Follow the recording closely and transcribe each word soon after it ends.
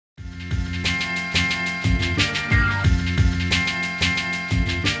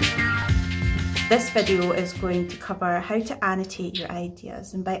This video is going to cover how to annotate your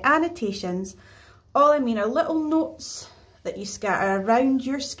ideas, and by annotations, all I mean are little notes that you scatter around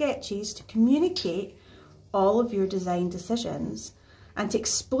your sketches to communicate all of your design decisions and to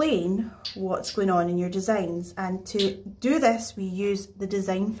explain what's going on in your designs. And to do this, we use the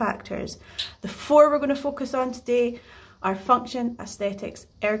design factors. The four we're going to focus on today are function, aesthetics,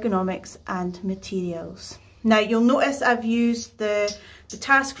 ergonomics, and materials. Now you'll notice I've used the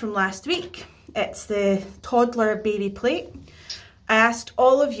task from last week. It's the toddler baby plate. I asked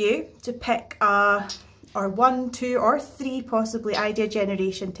all of you to pick or 1, 2 or 3 possibly idea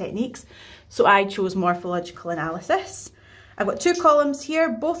generation techniques. So I chose morphological analysis. I've got 2 columns here,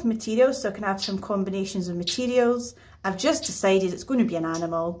 both materials, so I can have some combinations of materials. I've just decided it's going to be an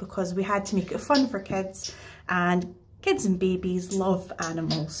animal because we had to make it fun for kids, and kids and babies love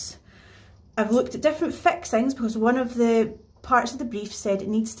animals. I've looked at different fixings because one of the parts of the brief said it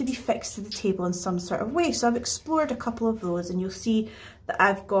needs to be fixed to the table in some sort of way. So I've explored a couple of those, and you'll see that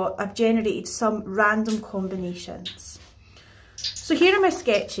I've generated some random combinations. So here are my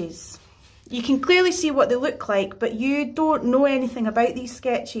sketches. You can clearly see what they look like, but you don't know anything about these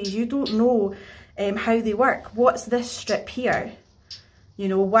sketches. You don't know how they work. What's this strip here? You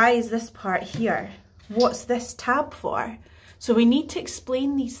know, why is this part here? What's this tab for? So we need to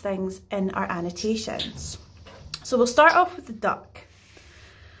explain these things in our annotations. So we'll start off with the duck.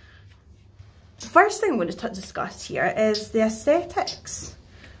 The first thing I'm going to discuss here is the aesthetics.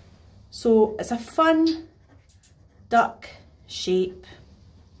 So it's a fun duck shape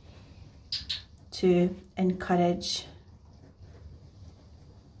to encourage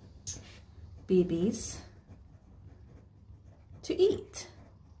babies to eat.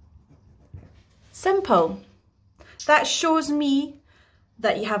 Simple. That shows me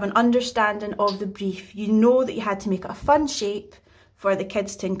that you have an understanding of the brief. You know that you had to make it a fun shape for the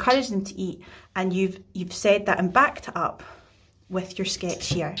kids to encourage them to eat, and you've said that and backed it up with your sketch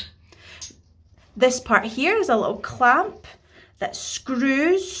here. This part here is a little clamp that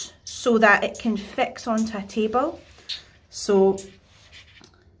screws so that it can fix onto a table. So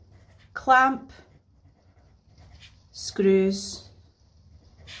clamp, screws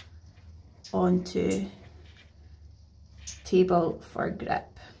onto table for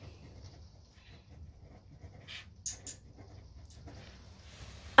grip.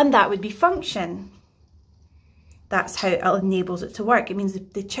 And that would be function. That's how it enables it to work. It means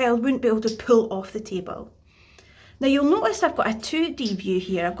the child wouldn't be able to pull off the table. Now you'll notice I've got a 2D view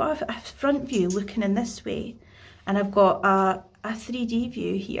here. I've got a front view looking in this way, and I've got a 3D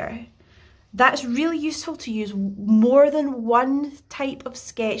view here. That's really useful to use more than one type of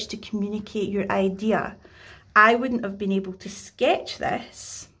sketch to communicate your idea. I wouldn't have been able to sketch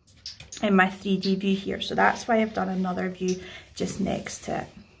this in my 3D view here, so that's why I've done another view just next to it.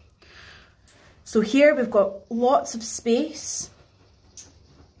 So here we've got lots of space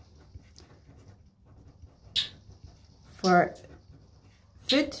for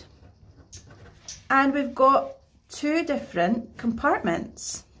food, and we've got 2 different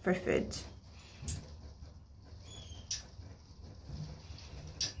compartments for food.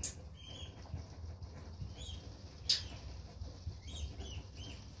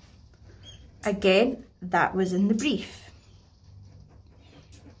 Again, that was in the brief.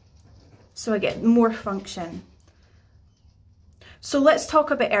 So I get more function. So let's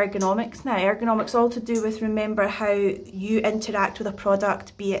talk about ergonomics now. Ergonomics all to do with, remember, how you interact with a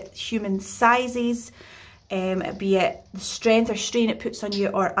product, be it human sizes, be it the strength or strain it puts on you,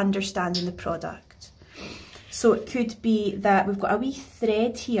 or understanding the product. So it could be that we've got a wee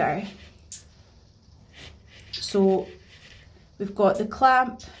thread here. So we've got the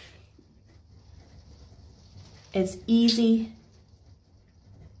clamp is easy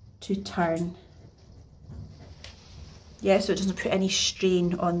to turn. Yeah, so it doesn't put any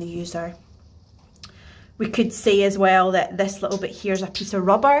strain on the user. We could say as well that this little bit here is a piece of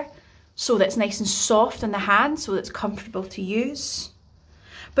rubber, so that's nice and soft in the hand, so it's comfortable to use.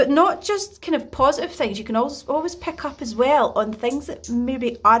 But not just kind of positive things, you can always pick up as well on things that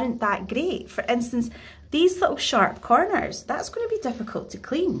maybe aren't that great. For instance, these little sharp corners, that's going to be difficult to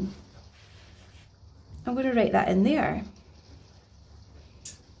clean. I'm going to write that in there.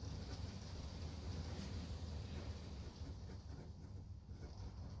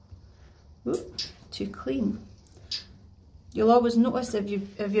 Ooh, too clean. You'll always notice if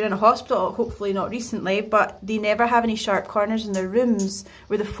you're in a hospital, hopefully not recently, but they never have any sharp corners in their rooms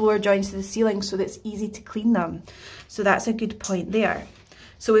where the floor joins to the ceiling, so that it's easy to clean them. So that's a good point there.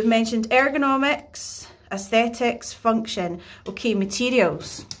 So we've mentioned ergonomics, aesthetics, function. Okay,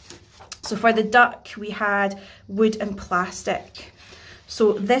 materials. So for the duck, we had wood and plastic.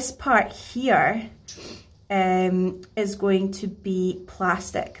 So this part here is going to be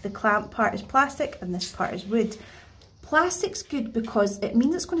plastic. The clamp part is plastic and this part is wood. Plastic's good because it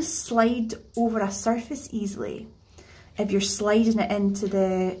means it's going to slide over a surface easily if you're sliding it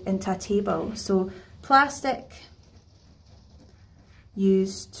into a table. So plastic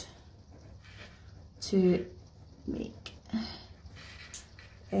used to make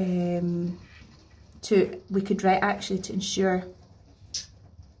we could write actually to ensure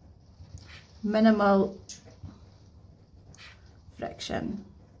minimal friction.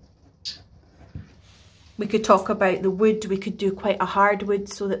 We could talk about the wood. We could do quite a hard wood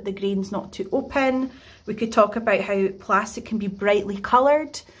so that the grain's not too open. We could talk about how plastic can be brightly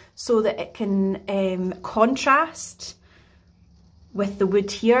coloured so that it can contrast with the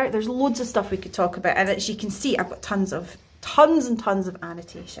wood here. There's loads of stuff we could talk about, and as you can see, I've got tons and tons of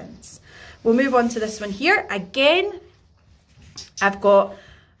annotations. We'll move on to this one here. Again, I've got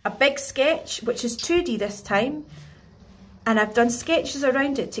a big sketch, which is 2D this time, and I've done sketches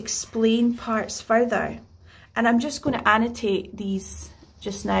around it to explain parts further. And I'm just going to annotate these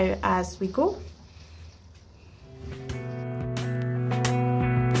just now as we go.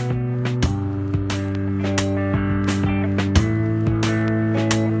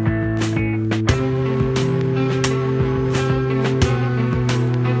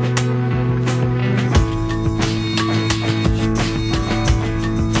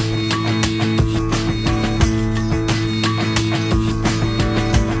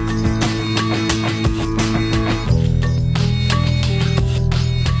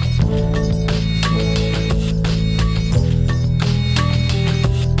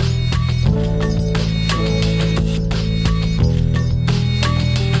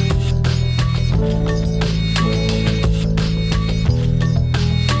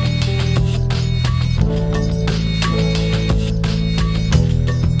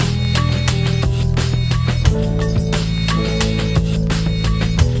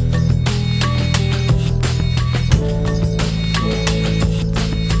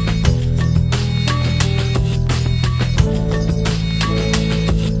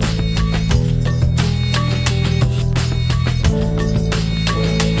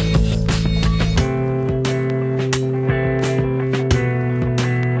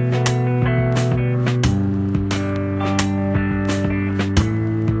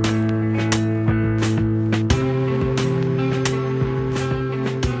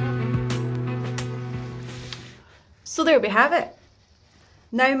 So there we have it.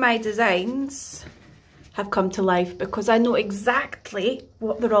 Now my designs have come to life because I know exactly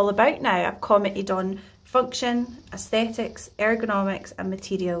what they're all about now. I've commented on function, aesthetics, ergonomics and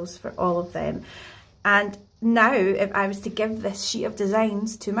materials for all of them. And now if I was to give this sheet of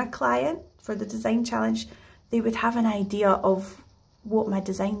designs to my client for the design challenge, they would have an idea of what my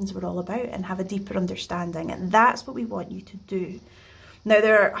designs were all about and have a deeper understanding. And that's what we want you to do. Now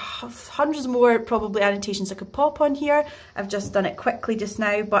there are hundreds more probably annotations I could pop on here. I've just done it quickly just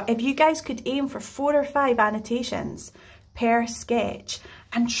now, but if you guys could aim for 4 or 5 annotations per sketch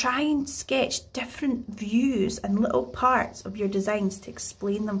and try and sketch different views and little parts of your designs to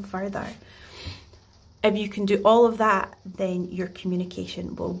explain them further. If you can do all of that, then your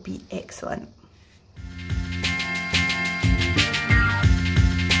communication will be excellent.